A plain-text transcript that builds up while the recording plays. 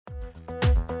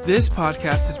This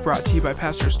podcast is brought to you by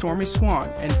Pastor Stormy Swann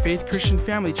and Faith Christian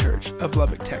Family Church of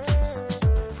Lubbock, Texas.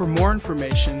 For more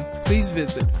information, please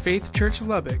visit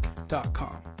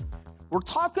faithchurchlubbock.com. We're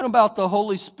talking about the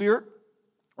Holy Spirit.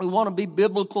 We want to be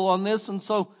biblical on this, and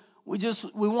so we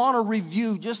want to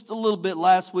review just a little bit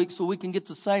last week so we can get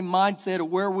the same mindset of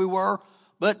where we were.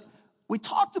 But we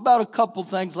talked about a couple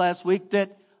things last week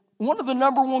that one of the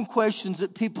number one questions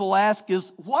that people ask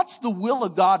is, what's the will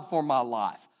of God for my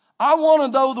life? I want to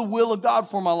know the will of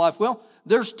God for my life. Well,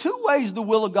 there's two ways the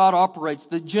will of God operates,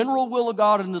 the general will of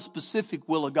God and the specific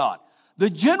will of God.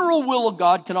 The general will of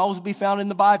God can always be found in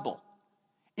the Bible.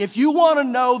 If you want to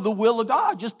know the will of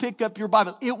God, just pick up your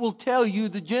Bible. It will tell you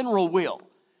the general will.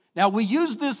 Now, we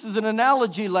used this as an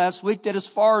analogy last week that as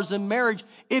far as in marriage,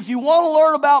 if you want to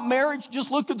learn about marriage,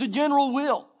 just look at the general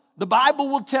will. The Bible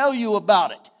will tell you about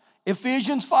it.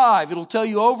 Ephesians 5, it'll tell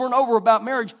you over and over about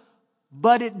marriage.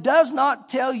 But it does not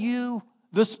tell you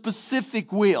the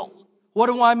specific will. What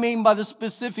do I mean by the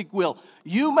specific will?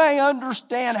 You may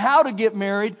understand how to get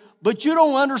married, but you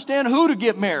don't understand who to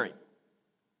get married.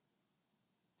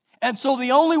 And so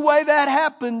the only way that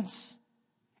happens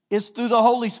is through the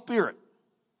Holy Spirit.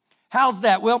 How's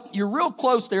that? Well, you're real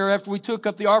close there after we took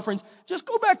up the offerings. Just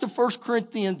go back to 1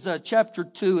 Corinthians chapter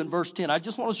 2 and verse 10. I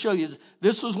just want to show you.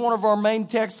 This was one of our main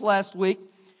texts last week.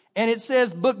 And it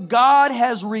says, but God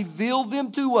has revealed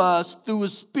them to us through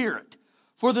His Spirit.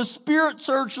 For the Spirit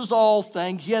searches all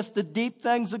things, yes, the deep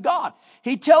things of God.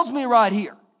 He tells me right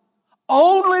here,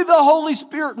 only the Holy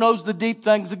Spirit knows the deep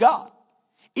things of God.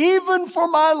 Even for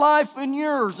my life and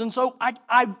yours. And so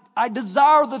I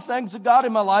desire the things of God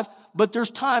in my life, but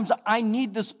there's times I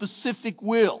need the specific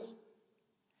will.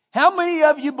 How many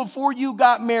of you, before you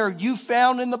got married, you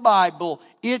found in the Bible,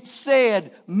 it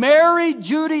said, marry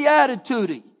Judy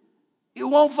Attitude? You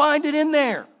won't find it in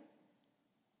there.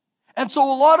 And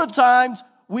so a lot of times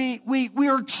we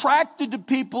are attracted to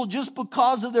people just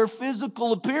because of their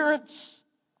physical appearance.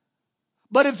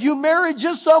 But if you marry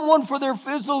just someone for their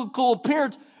physical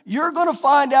appearance, you're going to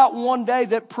find out one day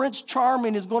that Prince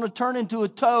Charming is going to turn into a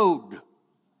toad.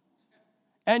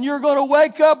 And you're going to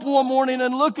wake up one morning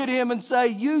and look at him and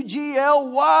say,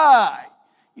 UGLY,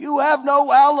 you have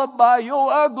no alibi,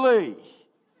 you're ugly.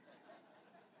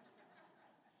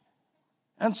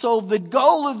 And so the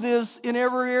goal of this in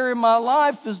every area of my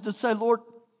life is to say, Lord,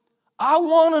 I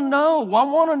want to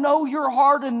know your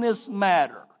heart in this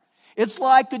matter. It's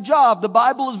like a job. The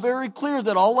Bible is very clear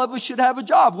that all of us should have a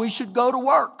job. We should go to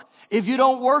work. If you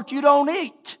don't work, you don't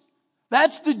eat.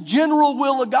 That's the general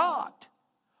will of God.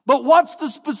 But what's the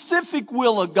specific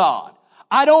will of God?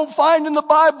 I don't find in the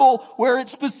Bible where it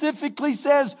specifically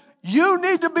says, you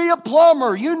need to be a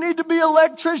plumber. You need to be an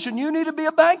electrician. You need to be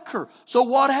a banker. So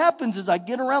what happens is I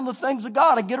get around the things of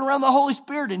God. I get around the Holy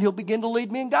Spirit and He'll begin to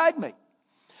lead me and guide me.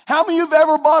 How many of you have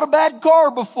ever bought a bad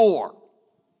car before?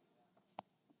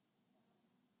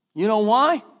 You know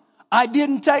why? I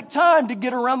didn't take time to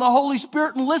get around the Holy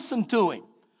Spirit and listen to Him.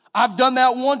 I've done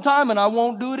that one time and I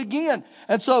won't do it again.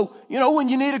 And so, when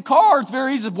you need a car, it's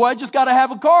very easy. Boy, I just got to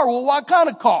have a car. Well, what kind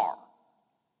of car?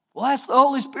 Well, ask the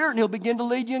Holy Spirit and He'll begin to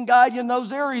lead you and guide you in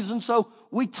those areas. And so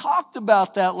we talked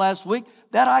about that last week,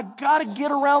 that I got to get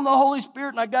around the Holy Spirit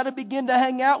and I got to begin to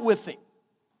hang out with Him.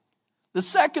 The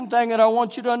second thing that I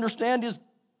want you to understand is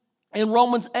in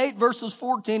Romans 8 verses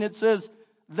 14, it says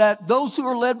that those who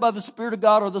are led by the Spirit of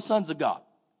God are the sons of God.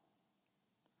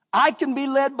 I can be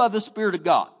led by the Spirit of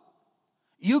God.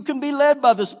 You can be led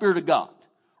by the Spirit of God.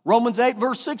 Romans 8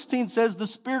 verse 16 says the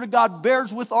Spirit of God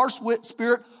bears with our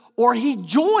spirit, or He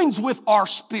joins with our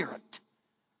spirit.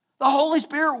 The Holy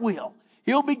Spirit will.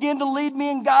 He'll begin to lead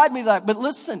me and guide me that. But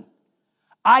listen,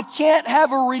 I can't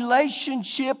have a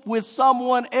relationship with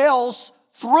someone else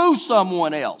through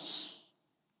someone else.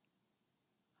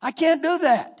 I can't do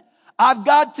that. I've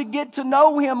got to get to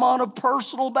know Him on a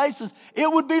personal basis.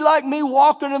 It would be like me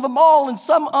walking in the mall and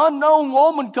some unknown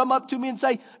woman come up to me and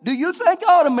say, do you think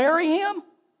I ought to marry him?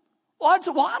 Well, I'd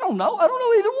say, I don't know. I don't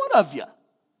know either one of you.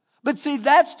 But see,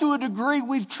 that's to a degree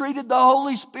we've treated the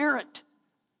Holy Spirit.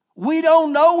 We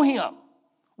don't know Him.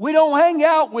 We don't hang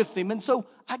out with Him. And so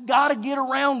I got to get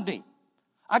around Him.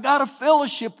 I got to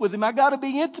fellowship with Him. I got to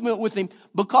be intimate with Him.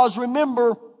 Because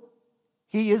remember,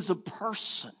 He is a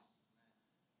person.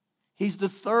 He's the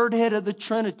third head of the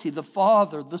Trinity, the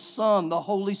Father, the Son, the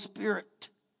Holy Spirit.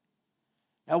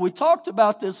 Now, we talked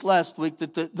about this last week,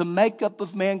 that the makeup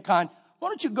of mankind. Why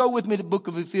don't you go with me to the book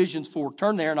of Ephesians 4.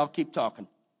 Turn there and I'll keep talking.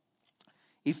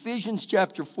 Ephesians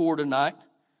chapter 4 tonight.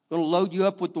 I'm going to load you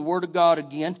up with the Word of God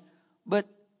again. But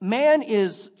man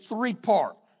is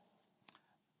three-part.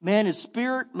 Man is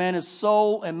spirit, man is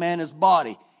soul, and man is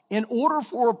body. in order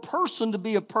for a person to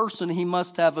be a person, he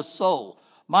must have a soul.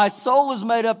 My soul is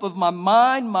made up of my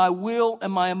mind, my will,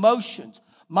 and my emotions.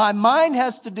 My mind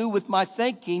has to do with my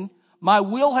thinking. My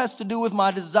will has to do with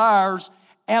my desires.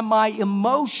 And my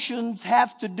emotions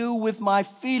have to do with my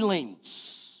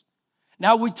feelings.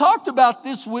 Now, we talked about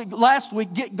this last week.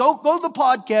 Go to the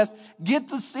podcast, get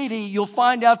the CD. You'll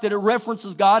find out that it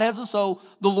references God has a soul.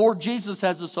 The Lord Jesus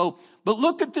has a soul. But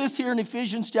look at this here in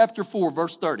Ephesians chapter 4,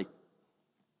 verse 30.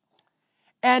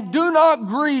 And do not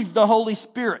grieve the Holy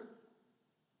Spirit.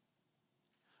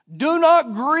 Do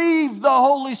not grieve the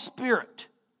Holy Spirit.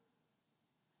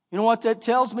 You know what that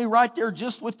tells me right there,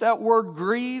 just with that word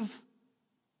grieve?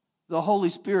 The Holy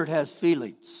Spirit has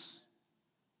feelings.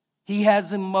 He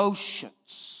has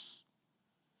emotions.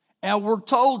 And we're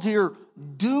told here,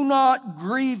 do not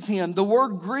grieve him. The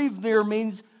word grieve there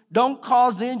means don't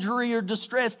cause injury or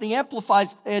distress. The Amplified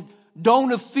said,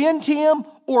 don't offend him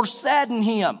or sadden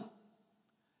him.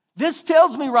 This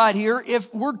tells me right here,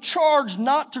 if we're charged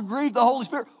not to grieve the Holy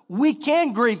Spirit, we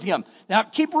can grieve him. Now,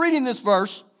 keep reading this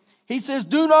verse. He says,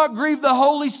 do not grieve the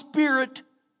Holy Spirit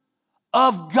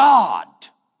of God.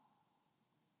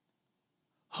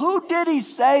 Who did he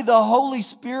say the Holy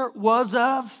Spirit was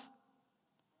of?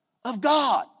 Of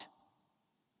God.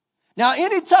 Now,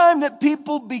 anytime that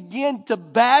people begin to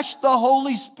bash the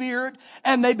Holy Spirit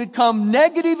and they become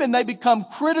negative and they become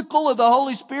critical of the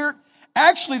Holy Spirit,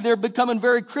 actually they're becoming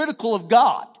very critical of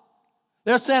God.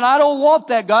 They're saying, I don't want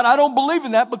that, God. I don't believe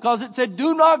in that because it said,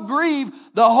 do not grieve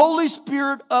the Holy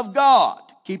Spirit of God.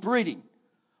 Keep reading.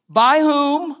 By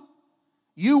whom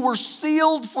you were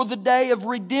sealed for the day of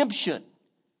redemption.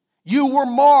 You were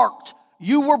marked.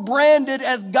 You were branded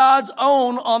as God's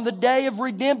own on the day of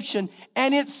redemption.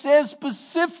 And it says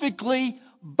specifically,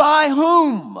 by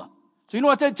whom. So you know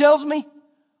what that tells me?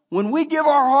 When we give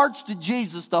our hearts to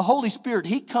Jesus, the Holy Spirit,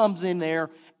 he comes in there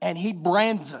and he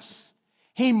brands us.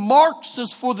 He marks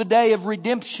us for the day of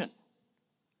redemption.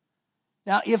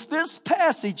 Now, if this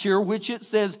passage here, which it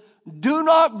says, do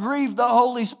not grieve the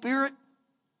Holy Spirit,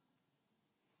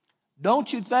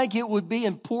 don't you think it would be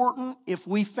important if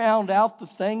we found out the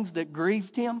things that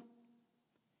grieved him?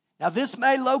 Now, this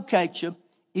may locate you.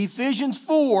 Ephesians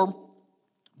 4,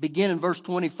 begin in verse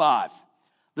 25.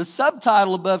 The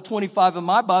subtitle above 25 in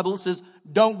my Bible, it says,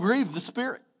 don't grieve the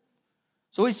Spirit.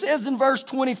 So he says in verse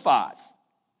 25,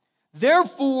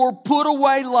 therefore put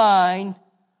away lying,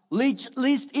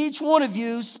 lest each one of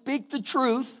you speak the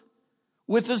truth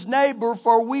with his neighbor,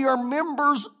 for we are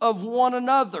members of one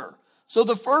another. So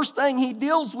the first thing he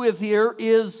deals with here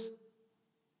is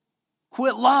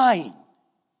quit lying.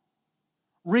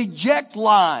 Reject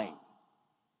lying.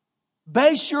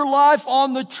 Base your life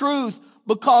on the truth,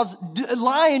 because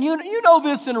lying, you know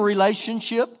this in a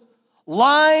relationship.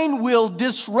 Lying will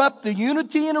disrupt the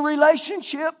unity in a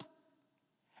relationship.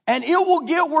 And it will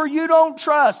get where you don't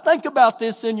trust. Think about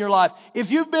this in your life.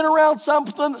 If you've been around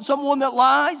someone that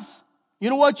lies, you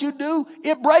know what you do?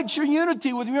 It breaks your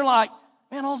unity with them. You're like,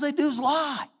 man, all they do is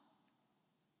lie.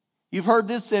 You've heard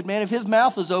this said, man, if his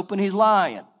mouth is open, he's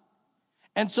lying.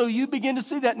 And so you begin to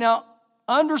see that. Now,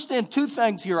 understand two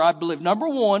things here, I believe. Number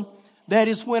one, that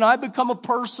is when I become a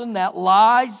person that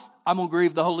lies, I'm going to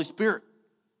grieve the Holy Spirit.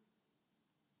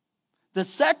 The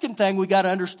second thing we got to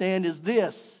understand is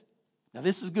this. Now,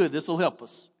 this is good. This will help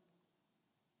us.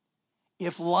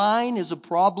 If lying is a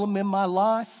problem in my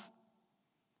life,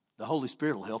 the Holy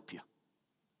Spirit will help you.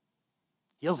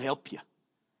 He'll help you.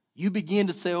 You begin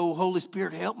to say, oh, Holy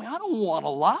Spirit, help me. I don't want to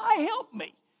lie. Help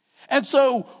me. And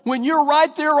so when you're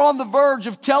right there on the verge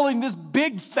of telling this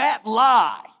big fat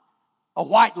lie, a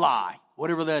white lie,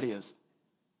 whatever that is.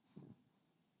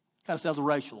 Kind of sounds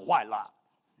racial, a white lie.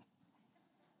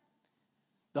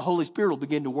 The Holy Spirit will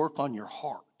begin to work on your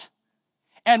heart.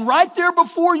 And right there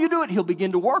before you do it, he'll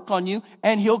begin to work on you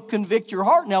and he'll convict your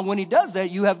heart. Now, when he does that,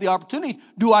 you have the opportunity.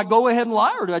 Do I go ahead and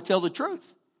lie or do I tell the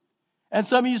truth? And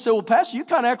some of you say, well, Pastor, you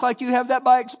kind of act like you have that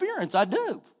by experience. I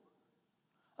do.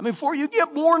 I mean, before you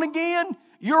get born again,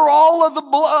 you're all of the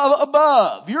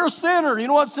above. You're a sinner. You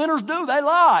know what sinners do? They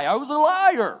lie. I was a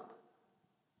liar.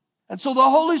 And so the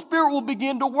Holy Spirit will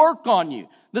begin to work on you.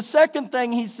 The second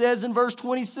thing he says in verse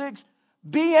 26,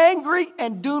 be angry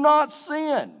and do not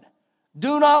sin.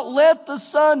 Do not let the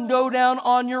sun go down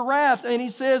on your wrath. And he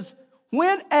says,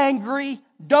 when angry,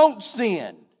 don't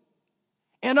sin.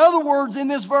 In other words, in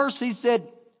this verse, he said,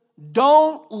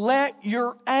 don't let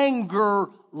your anger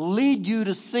lead you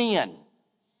to sin.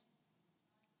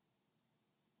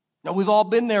 Now, we've all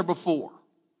been there before.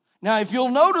 Now, if you'll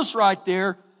notice right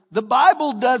there, the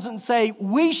Bible doesn't say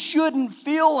we shouldn't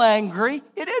feel angry.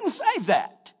 It didn't say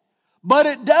that. But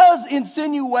it does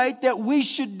insinuate that we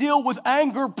should deal with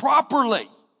anger properly.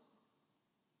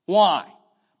 Why?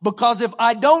 Because if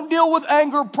I don't deal with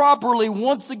anger properly,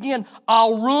 once again,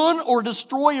 I'll ruin or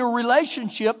destroy a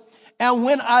relationship. And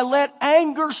when I let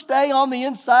anger stay on the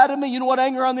inside of me, you know what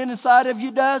anger on the inside of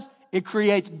you does? It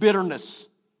creates bitterness.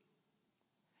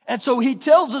 And so he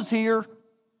tells us here,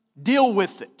 deal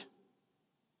with it.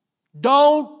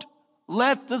 Don't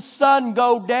let the sun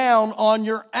go down on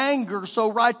your anger.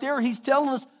 So right there, he's telling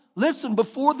us, listen,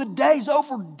 before the day's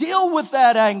over, deal with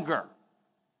that anger.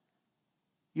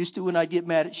 Used to when I'd get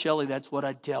mad at Shelley, that's what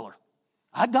I'd tell her.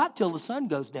 I got till the sun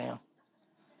goes down.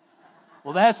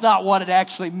 Well, that's not what it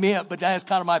actually meant, but that's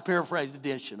kind of my paraphrased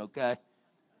edition, okay?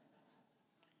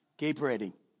 Keep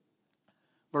reading.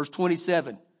 Verse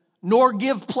 27. Nor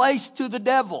give place to the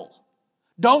devil.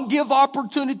 Don't give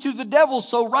opportunity to the devil.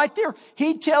 So right there,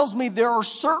 he tells me there are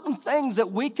certain things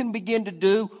that we can begin to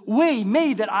do.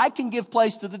 That I can give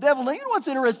place to the devil. Now, you know what's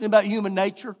interesting about human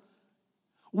nature?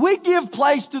 We give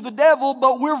place to the devil,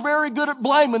 but we're very good at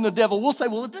blaming the devil. We'll say,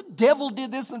 well, the devil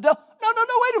did this and the devil. No,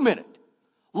 wait a minute.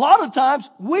 A lot of times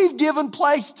we've given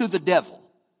place to the devil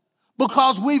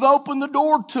because we've opened the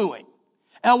door to him.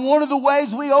 And one of the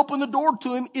ways we open the door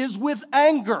to him is with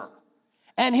anger.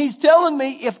 And he's telling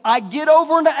me if I get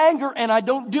over into anger and I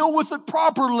don't deal with it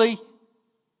properly,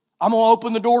 I'm going to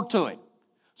open the door to him.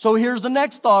 So here's the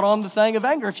next thought on the thing of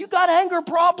anger. If you got anger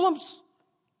problems,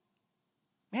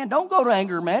 man, don't go to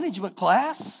anger management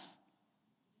class.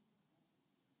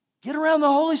 Get around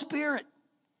the Holy Spirit.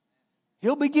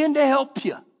 He'll begin to help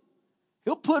you.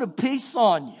 He'll put a peace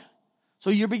on you. So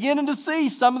you're beginning to see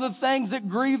some of the things that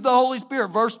grieve the Holy Spirit.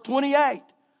 Verse 28.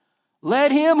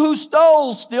 Let him who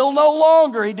stole steal no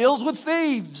longer. He deals with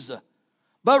thieves.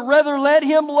 But rather let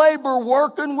him labor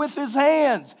working with his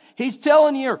hands. He's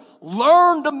telling you,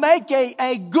 learn to make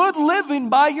a good living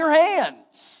by your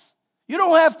hands. You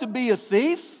don't have to be a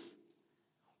thief.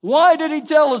 Why did he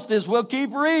tell us this? Well,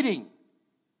 keep reading.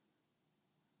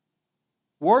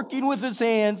 Working with his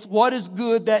hands, what is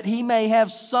good, that he may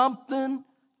have something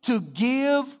to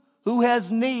give who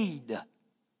has need.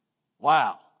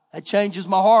 Wow. That changes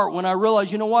my heart when I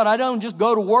realize, you know what? I don't just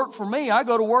go to work for me. I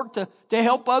go to work to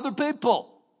help other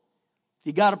people. If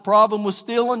you got a problem with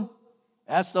stealing,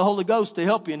 ask the Holy Ghost to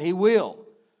help you, and he will.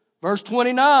 Verse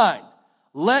 29.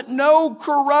 Let no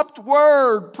corrupt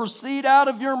word proceed out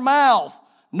of your mouth.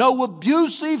 No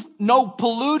abusive, no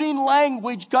polluting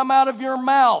language come out of your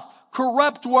mouth.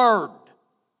 Corrupt word.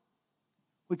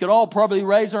 We could all probably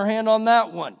raise our hand on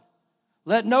that one.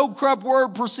 Let no corrupt word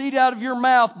proceed out of your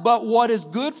mouth, but what is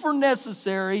good for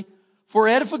necessary, for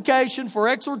edification, for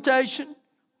exhortation,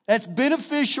 that's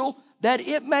beneficial, that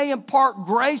it may impart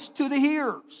grace to the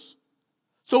hearers.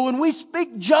 So when we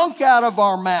speak junk out of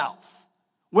our mouth,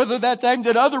 whether that's aimed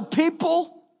at other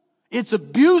people, it's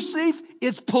abusive,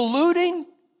 it's polluting,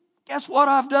 guess what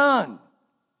I've done?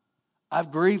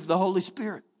 I've grieved the Holy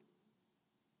Spirit.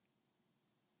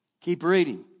 Keep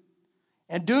reading.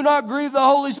 And do not grieve the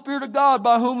Holy Spirit of God,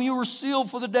 by whom you were sealed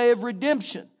for the day of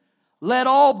redemption. Let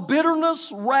all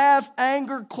bitterness, wrath,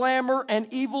 anger, clamor, and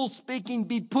evil speaking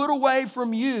be put away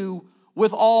from you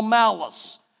with all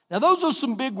malice. Now those are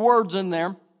some big words in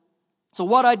there. So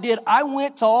what I did, I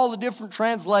went to all the different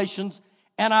translations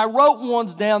and I wrote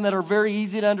ones down that are very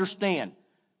easy to understand.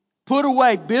 Put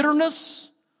away bitterness,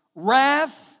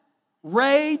 wrath,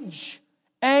 rage,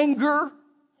 anger,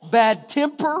 bad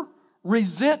temper,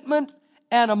 resentment,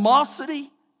 animosity,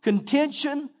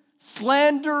 contention,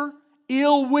 slander,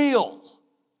 ill will.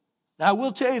 Now I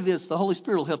will tell you this, the Holy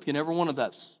Spirit will help you in every one of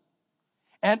those.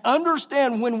 And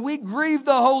understand, when we grieve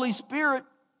the Holy Spirit,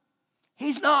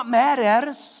 he's not mad at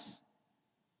us.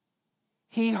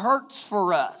 He hurts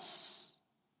for us.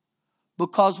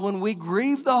 Because when we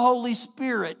grieve the Holy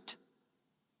Spirit,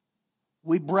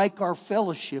 we break our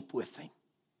fellowship with him.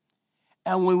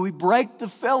 And when we break the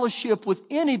fellowship with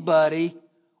anybody,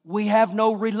 we have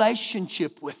no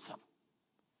relationship with them.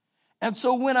 And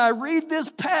so when I read this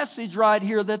passage right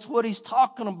here, that's what he's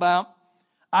talking about,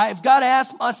 I've got to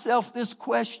ask myself this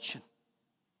question.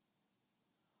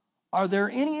 Are there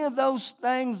any of those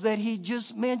things that he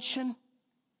just mentioned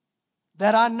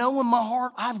that I know in my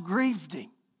heart I've grieved him?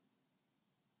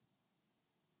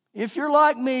 If you're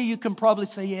like me, you can probably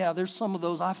say, yeah, there's some of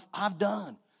those I've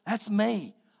done. That's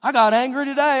me. I got angry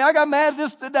today. I got mad at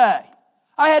this today.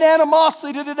 I had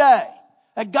animosity today.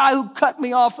 That guy who cut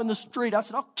me off in the street, I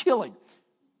said, I'll kill him.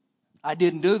 I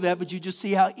didn't do that, but you just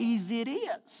see how easy it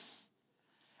is.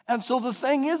 And so the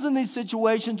thing is, in these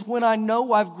situations, when I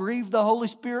know I've grieved the Holy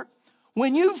Spirit,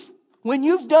 when you've When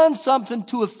you've done something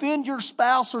to offend your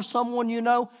spouse or someone you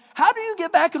know, how do you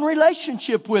get back in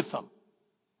relationship with them?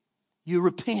 You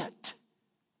repent.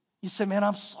 You say, man,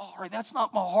 I'm sorry. That's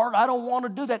not my heart. I don't want to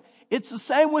do that. It's the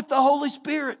same with the Holy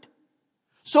Spirit.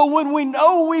 So when we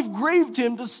know we've grieved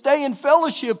Him, to stay in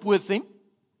fellowship with Him,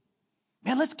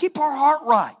 man, let's keep our heart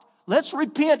right. Let's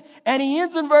repent. And he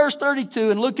ends in verse 32,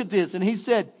 and look at this. And he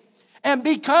said, and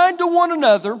be kind to one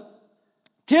another,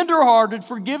 tenderhearted,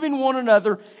 forgiving one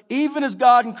another, even as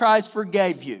God in Christ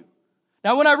forgave you.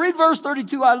 Now, when I read verse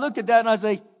 32, I look at that and I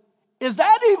say, is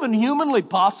that even humanly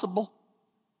possible?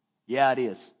 Yeah, it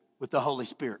is, with the Holy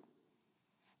Spirit.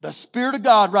 The Spirit of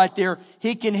God right there,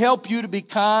 He can help you to be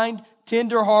kind,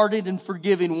 tenderhearted, and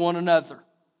forgiving one another.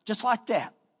 Just like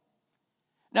that.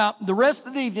 Now, the rest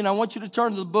of the evening, I want you to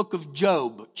turn to the book of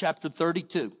Job, chapter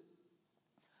 32.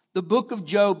 The book of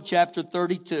Job, chapter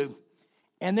 32.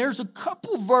 And there's a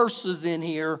couple verses in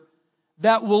here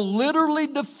that will literally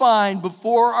define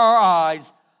before our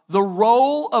eyes the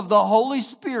role of the Holy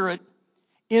Spirit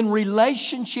in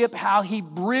relationship, how He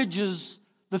bridges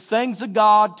the things of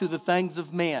God to the things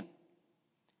of man.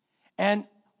 And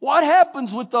what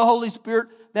happens with the Holy Spirit?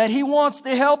 That He wants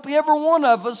to help every one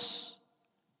of us,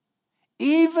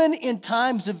 even in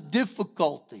times of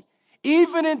difficulty,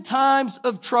 even in times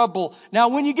of trouble. Now,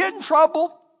 when you get in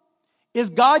trouble, is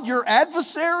God your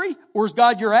adversary or is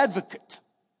God your advocate?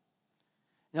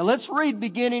 Now, let's read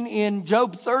beginning in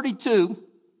Job 32,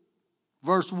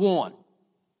 verse 1.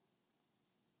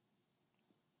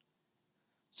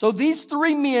 So these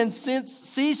three men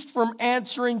ceased from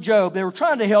answering Job. They were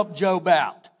trying to help Job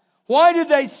out. Why did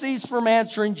they cease from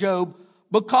answering Job?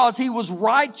 Because he was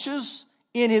righteous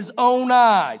in his own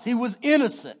eyes. He was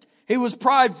innocent. He was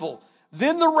prideful.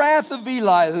 Then the wrath of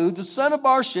Elihu, the son of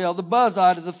Barshel, the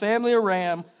Buzite of the family of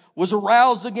Ram, was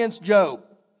aroused against Job.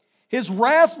 His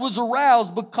wrath was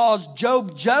aroused because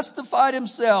Job justified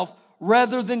himself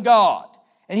rather than God.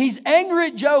 And he's angry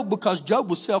at Job because Job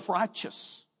was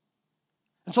self-righteous.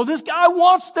 And so this guy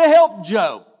wants to help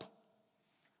Job.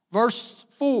 Verse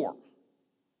 4.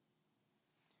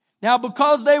 Now,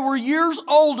 because they were years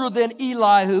older than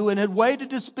Elihu and had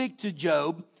waited to speak to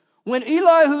Job, when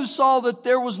Elihu saw that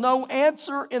there was no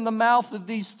answer in the mouth of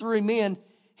these three men,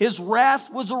 his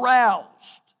wrath was aroused.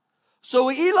 So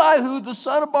Elihu, the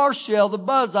son of Barshel, the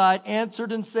Buzite,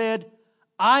 answered and said,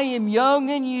 I am young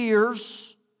in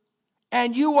years,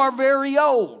 and you are very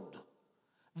old.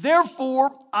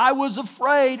 Therefore, I was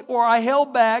afraid, or I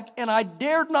held back, and I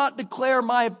dared not declare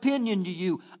my opinion to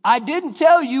you. I didn't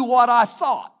tell you what I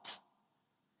thought.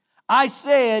 I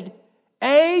said,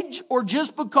 age, or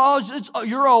just because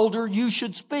you're older, you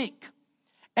should speak.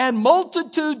 And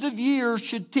multitudes of years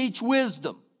should teach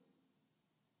wisdom.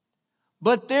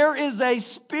 But there is a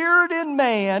spirit in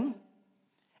man,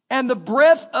 and the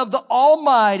breath of the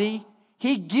Almighty,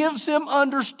 He gives him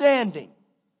understanding.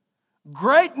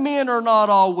 Great men are not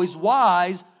always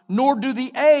wise, nor do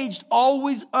the aged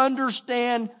always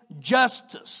understand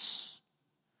justice.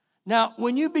 Now,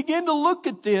 when you begin to look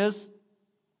at this,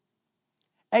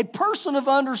 a person of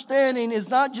understanding is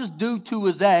not just due to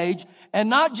his age and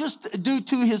not just due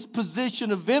to his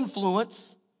position of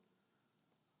influence,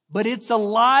 but it's a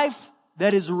life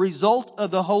that is a result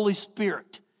of the Holy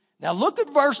Spirit. Now look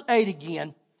at verse 8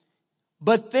 again.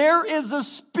 But there is a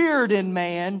spirit in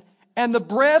man, and the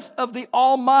breath of the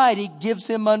Almighty gives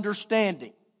him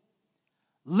understanding.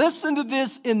 Listen to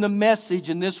this in the Message,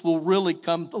 and this will really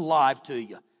come to life to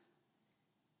you.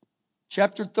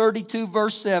 Chapter 32,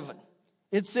 verse 7.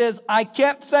 It says, I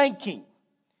kept thinking,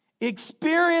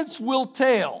 experience will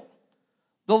tell.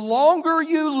 The longer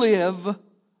you live,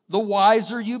 the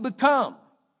wiser you become.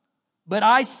 But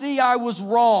I see I was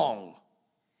wrong.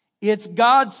 It's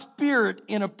God's Spirit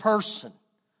in a person.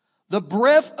 The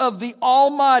breath of the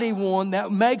Almighty One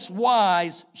that makes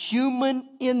wise human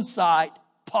insight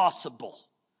possible.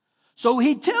 So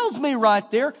He tells me right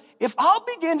there, if I'll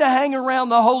begin to hang around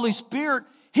the Holy Spirit,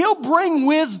 He'll bring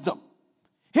wisdom.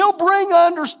 He'll bring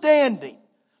understanding.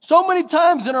 So many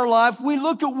times in our life, we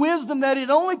look at wisdom that it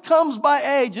only comes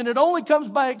by age and it only comes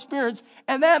by experience,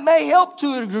 and that may help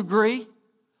to a degree,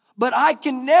 but I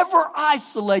can never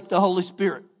isolate the Holy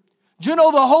Spirit. Do you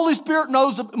know the Holy Spirit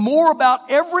knows more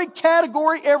about every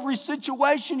category, every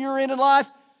situation you're in life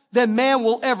than man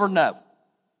will ever know?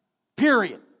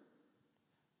 Period.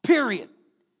 Period.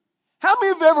 How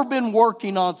many have ever been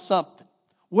working on something?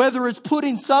 Whether it's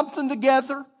putting something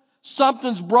together,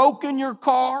 something's broken your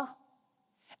car,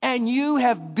 and you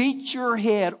have beat your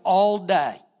head all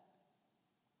day.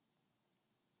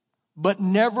 But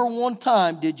never one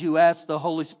time did you ask the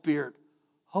Holy Spirit,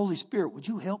 Holy Spirit, would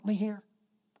you help me here?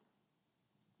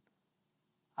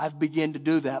 I've begun to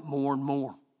do that more and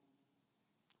more.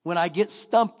 When I get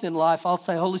stumped in life, I'll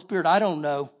say, Holy Spirit, I don't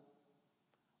know,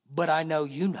 but I know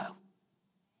you know.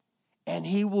 And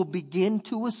He will begin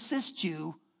to assist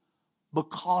you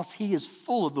because He is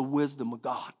full of the wisdom of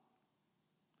God.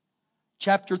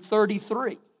 Chapter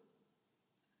 33,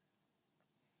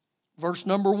 verse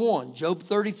number 1, Job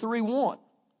 33:1.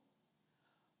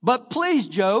 But please,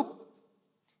 Job,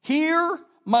 hear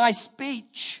my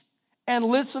speech and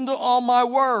listen to all my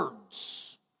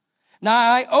words. Now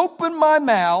I open my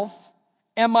mouth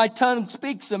and my tongue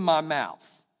speaks in my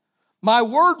mouth. My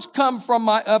words come from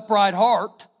my upright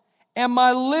heart and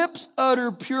my lips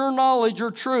utter pure knowledge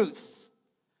or truth.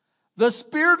 The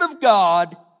Spirit of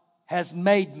God has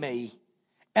made me,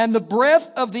 and the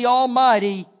breath of the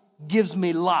Almighty gives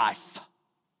me life.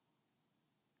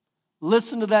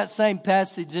 Listen to that same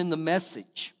passage in the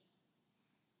Message.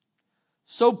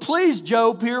 So please,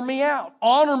 Job, hear me out.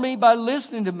 Honor me by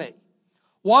listening to me.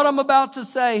 What I'm about to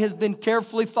say has been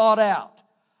carefully thought out.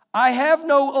 I have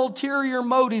no ulterior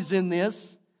motives in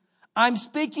this. I'm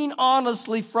speaking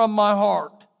honestly from my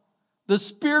heart. The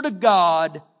Spirit of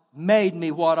God made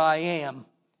me what I am,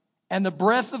 and the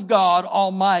breath of God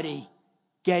Almighty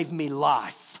gave me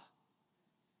life.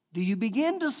 Do you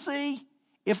begin to see?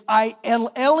 If I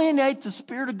alienate the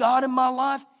Spirit of God in my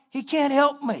life, He can't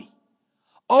help me.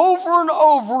 Over and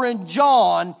over in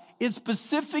John, it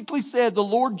specifically said, the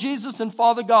Lord Jesus and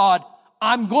Father God,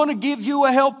 I'm going to give you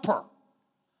a helper.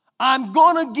 I'm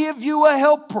going to give you a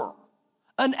helper,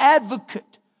 an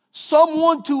advocate,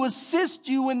 someone to assist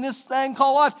you in this thing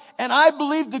called life. And I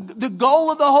believe the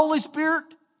goal of the Holy Spirit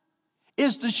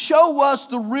is to show us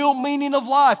the real meaning of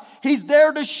life. He's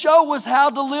there to show us how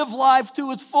to live life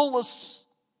to its fullest.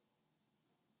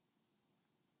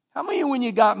 How many of you, when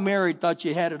you got married, thought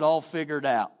you had it all figured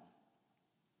out?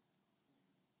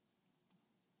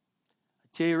 I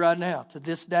tell you right now, to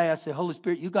this day, I say, Holy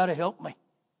Spirit, you got to help me.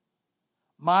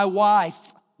 My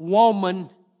wife, woman,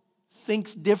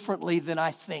 thinks differently than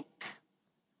I think.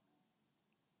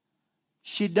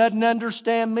 She doesn't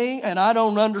understand me, and I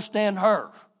don't understand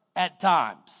her at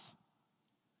times.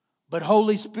 But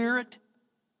Holy Spirit,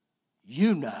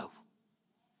 you know.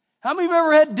 How many of you have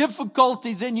ever had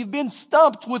difficulties and you've been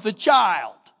stumped with a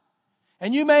child?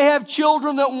 And you may have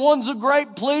children that one's a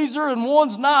great pleaser and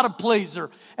one's not a pleaser.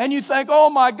 And you think,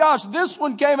 oh my gosh, this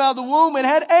one came out of the womb and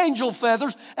had angel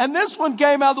feathers, and this one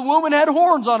came out of the womb and had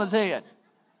horns on his head.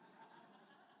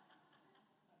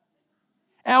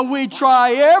 And we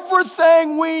try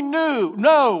everything we knew.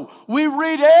 No, we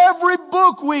read every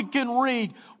book we can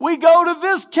read. We go to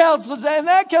this counselor and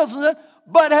that counselor.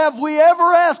 But have we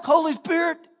ever asked, Holy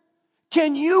Spirit,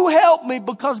 can you help me?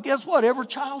 Because guess what? Every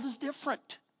child is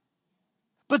different.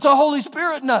 But the Holy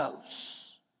Spirit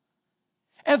knows.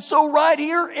 And so right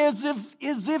here, as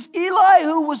if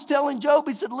Elihu was telling Job,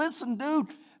 he said, listen, dude,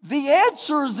 the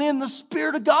answer is in the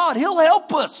Spirit of God. He'll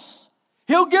help us.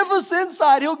 He'll give us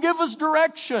insight. He'll give us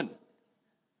direction.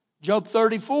 Job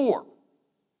 34,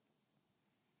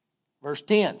 verse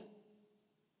 10.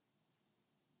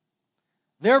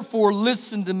 Therefore,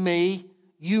 listen to me,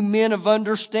 you men of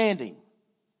understanding.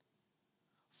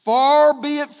 Far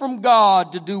be it from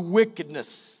God to do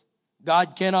wickedness.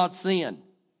 God cannot sin.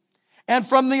 And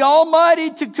from the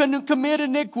Almighty to commit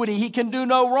iniquity. He can do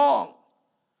no wrong.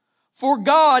 For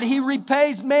God, He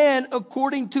repays man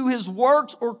according to his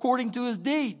works or according to his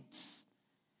deeds.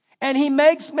 And He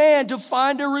makes man to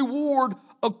find a reward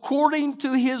according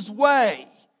to his way.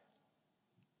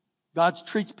 God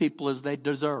treats people as they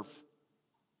deserve.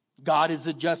 God is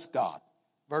a just God.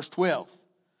 Verse 12.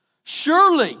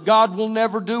 Surely God will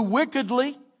never do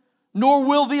wickedly, nor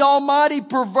will the Almighty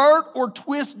pervert or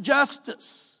twist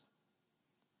justice.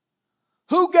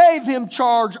 Who gave Him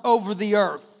charge over the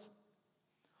earth?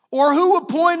 Or who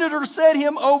appointed or set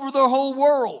Him over the whole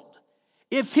world?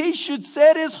 If He should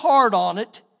set His heart on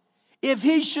it, if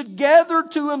He should gather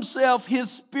to Himself His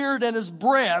spirit and His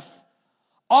breath,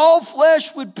 all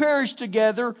flesh would perish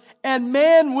together and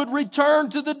man would return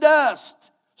to the dust.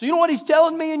 So you know what He's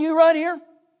telling me and you right here?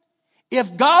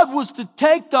 If God was to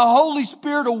take the Holy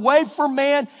Spirit away from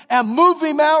man and move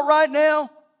Him out right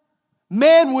now,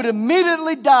 man would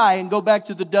immediately die and go back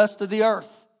to the dust of the earth.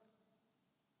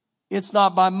 It's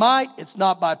not by might, it's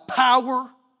not by power,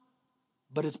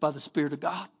 but it's by the Spirit of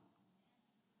God.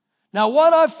 Now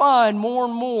what I find more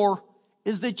and more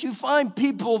is that you find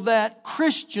people that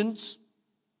Christians,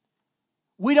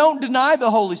 we don't deny the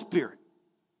Holy Spirit.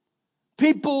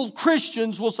 People,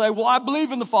 Christians, will say, well, I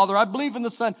believe in the Father, I believe in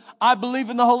the Son, I believe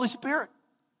in the Holy Spirit.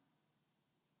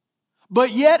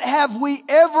 But yet, have we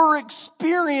ever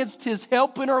experienced His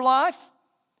help in our life?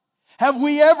 Have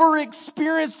we ever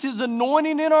experienced His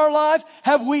anointing in our life?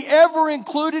 Have we ever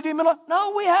included Him in our life?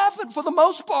 No, we haven't for the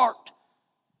most part.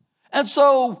 And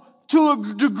so, to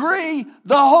a degree,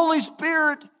 the Holy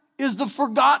Spirit is the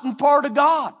forgotten part of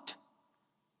God.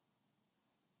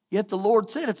 Yet the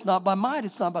Lord said it's not by might,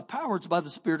 it's not by power, it's by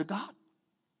the Spirit of God.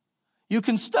 You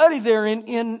can study there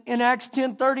in Acts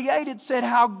 10:38, it said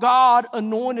how God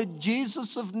anointed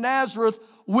Jesus of Nazareth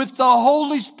with the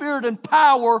Holy Spirit and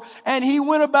power, and He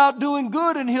went about doing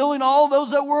good and healing all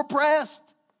those that were oppressed.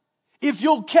 If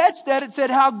you'll catch that, it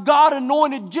said how God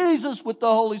anointed Jesus with the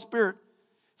Holy Spirit.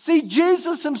 See,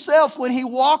 Jesus Himself, when He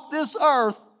walked this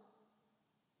earth,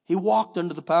 He walked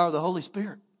under the power of the Holy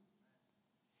Spirit.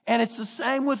 And it's the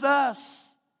same with us.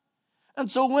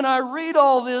 And so when I read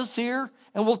all this here,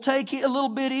 and we'll take it a little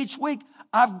bit each week,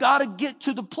 I've got to get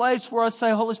to the place where I say,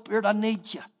 Holy Spirit, I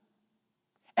need you.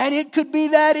 And it could be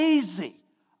that easy.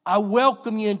 I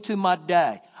welcome you into my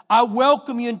day. I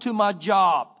welcome you into my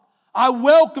job. I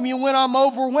welcome you when I'm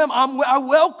overwhelmed. I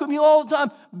welcome you all the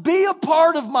time. Be a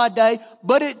part of my day,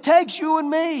 but it takes you and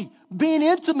me being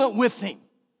intimate with Him.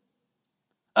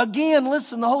 Again,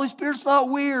 listen, the Holy Spirit's not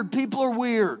weird. People are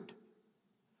weird.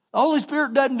 The Holy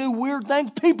Spirit doesn't do weird things.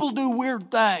 People do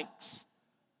weird things.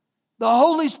 The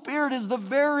Holy Spirit is the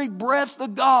very breath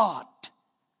of God.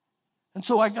 And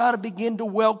so I got to begin to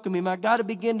welcome Him. I got to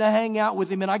begin to hang out with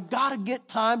Him. And I got to get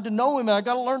time to know Him. And I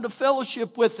got to learn to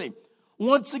fellowship with Him.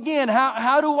 Once again,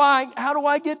 how do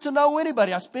I get to know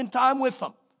anybody? I spend time with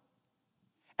them.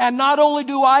 And not only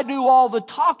do I do all the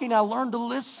talking, I learn to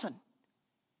listen.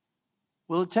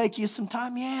 Will it take you some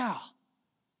time? Yeah.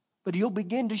 But you'll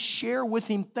begin to share with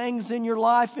Him things in your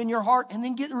life, in your heart, and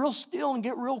then get real still and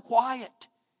get real quiet.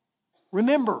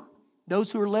 Remember,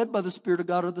 those who are led by the Spirit of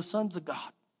God are the sons of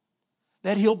God.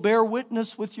 That He'll bear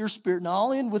witness with your spirit. Now,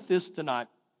 I'll end with this tonight.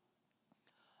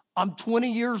 I'm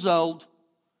 20 years old.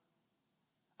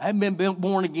 I haven't been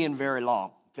born again very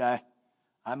long, okay?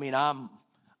 I mean,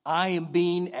 I am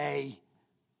being a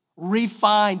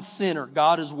refined sinner.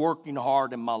 God is working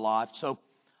hard in my life. So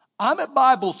I'm at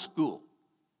Bible school.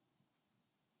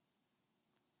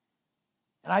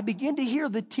 And I begin to hear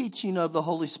the teaching of the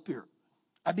Holy Spirit.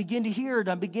 I begin to hear it,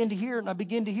 I begin to hear it, and I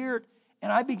begin to hear it.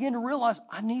 And I begin to realize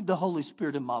I need the Holy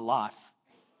Spirit in my life.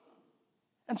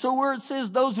 And so where it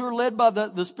says those who are led by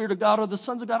the Spirit of God are the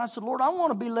sons of God, I said, Lord, I want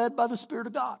to be led by the Spirit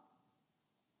of God.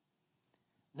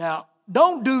 Now,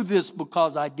 don't do this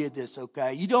because I did this,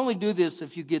 okay? You only do this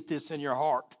if you get this in your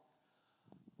heart.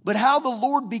 But how the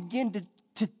Lord began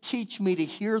to teach me to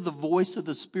hear the voice of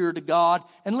the Spirit of God.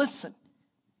 And listen,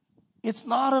 it's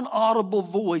not an audible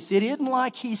voice. It isn't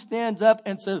like He stands up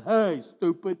and says, hey,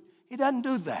 stupid. He doesn't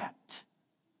do that.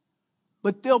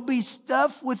 But there'll be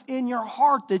stuff within your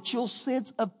heart that you'll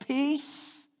sense a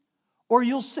peace or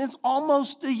you'll sense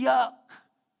almost a yuck.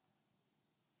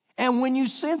 And when you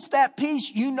sense that peace,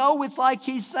 you know it's like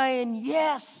He's saying,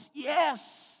 yes,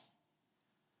 yes.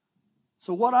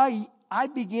 So what I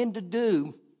begin to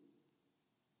do,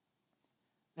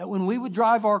 that when we would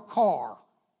drive our car,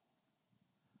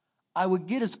 I would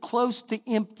get as close to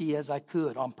empty as I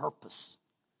could on purpose.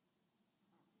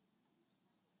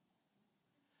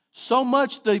 So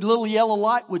much the little yellow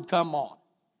light would come on.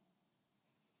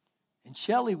 And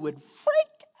Shelley would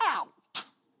freak out.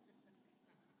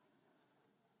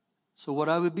 So what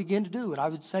I would begin to do, and I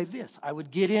would say this. I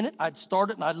would get in it, I'd start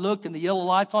it, and I'd look, and the yellow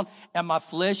light's on, and my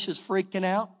flesh is freaking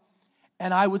out.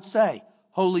 And I would say,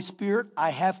 Holy Spirit, I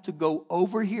have to go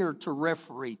over here to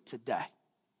referee today.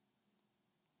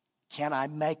 Can I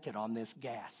make it on this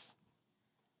gas?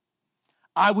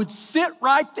 I would sit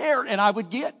right there and I'd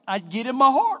get in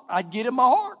my heart. I'd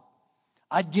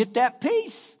get that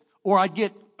peace. Or I'd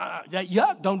get that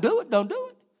yuck. Don't do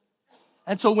it.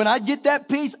 And so when I'd get that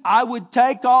peace, I would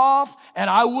take off and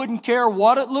I wouldn't care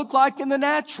what it looked like in the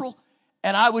natural.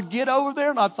 And I would get over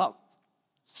there and I thought,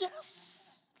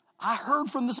 yes, I heard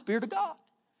from the Spirit of God.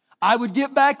 I would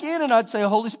get back in and I'd say,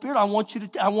 Holy Spirit, I want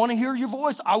to hear your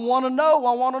voice. I want to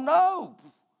know.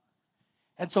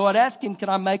 And so I'd ask Him, can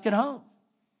I make it home?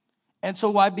 And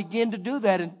so I begin to do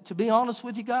that. And to be honest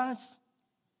with you guys,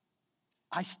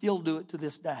 I still do it to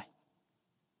this day.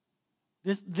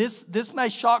 This may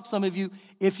shock some of you.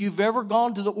 If you've ever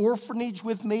gone to the orphanage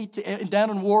with me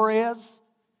down in Juarez,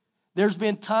 there's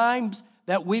been times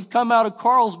that we've come out of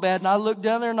Carlsbad and I looked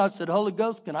down there and I said, Holy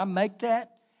Ghost, can I make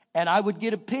that? And I would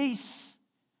get a peace.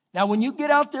 Now, when you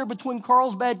get out there between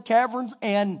Carlsbad Caverns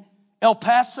and El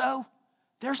Paso,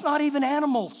 there's not even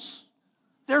animals.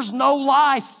 There's no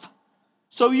life.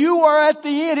 So you are at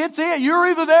the end. It's it. You're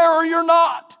either there or you're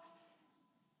not.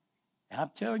 And I'm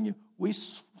telling you, we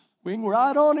swing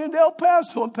right on into El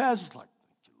Paso. And Pastor's like,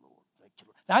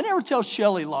 Now, I never tell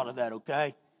Shelley a lot of that,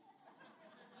 okay?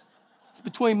 It's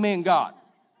between me and God.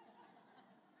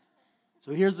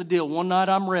 So here's the deal. One night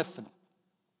I'm riffing.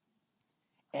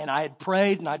 And I had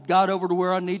prayed and I'd got over to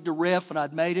where I need to riff and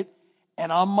I'd made it. And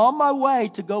I'm on my way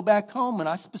to go back home. And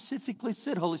I specifically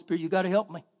said, Holy Spirit, you got to help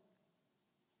me.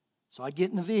 So I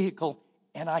get in the vehicle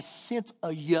and I sense a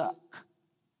yuck.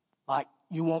 Like,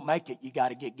 you won't make it. You got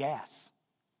to get gas.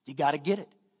 You got to get it.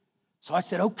 So I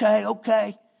said,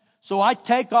 okay. So I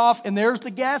take off and there's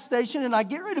the gas station and I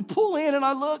get ready to pull in and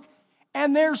I look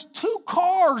and there's 2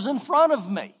 cars in front of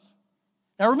me.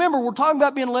 Now remember, we're talking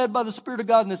about being led by the Spirit of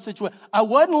God in this situation. I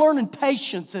wasn't learning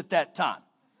patience at that time.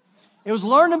 It was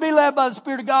learning to be led by the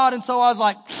Spirit of God. And so I was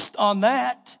like, on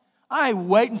that, I ain't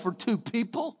waiting for 2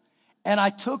 people. And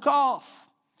I took off.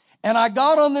 And I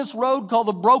got on this road called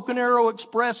the Broken Arrow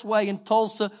Expressway in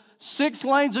Tulsa. 6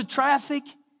 lanes of traffic.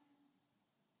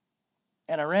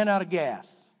 And I ran out of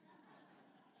gas.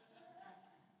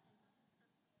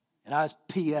 And I was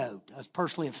PO'd. I was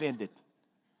personally offended.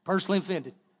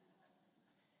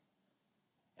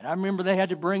 And I remember they had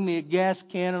to bring me a gas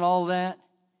can and all that.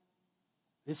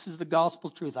 This is the gospel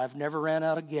truth. I've never ran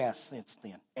out of gas since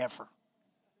then. Ever.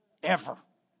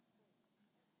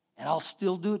 And I'll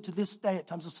still do it to this day. At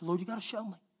times I say, Lord, you got to show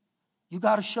me. You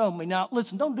got to show me. Now,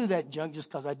 listen, don't do that junk just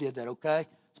because I did that, okay?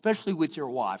 Especially with your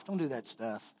wife. Don't do that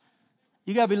stuff.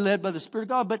 You got to be led by the Spirit of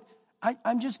God. But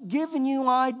I'm just giving you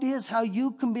ideas how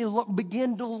you can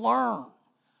begin to learn.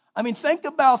 I mean, think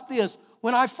about this.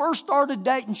 When I first started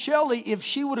dating Shelley, if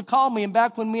she would have called me, and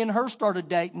back when me and her started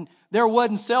dating, there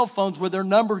wasn't cell phones where their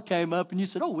number came up, and you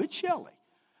said, oh, it's Shelley.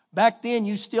 Back then,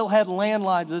 you still had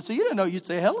landlines. And so you didn't know. You'd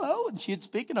say, hello, and she'd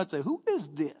speak, and I'd say, who is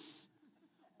this?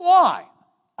 Why?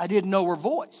 I didn't know her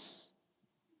voice.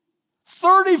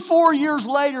 34 years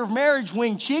later of marriage,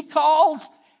 when she calls,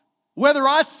 whether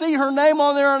I see her name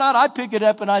on there or not, I pick it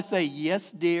up and I say,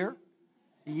 yes, dear.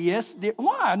 Yes, dear.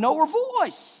 Why? I know her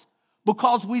voice.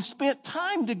 Because we've spent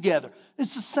time together.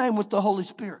 It's the same with the Holy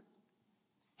Spirit.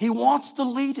 He wants to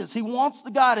lead us. He wants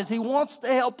to guide us. He wants to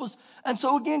help us. And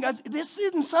so again, guys, this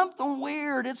isn't something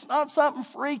weird. It's not something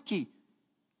freaky.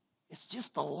 It's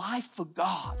just the life of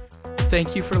God.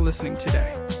 Thank you for listening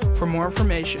today. For more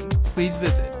information, please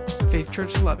visit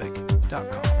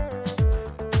faithchurchlubbock.com.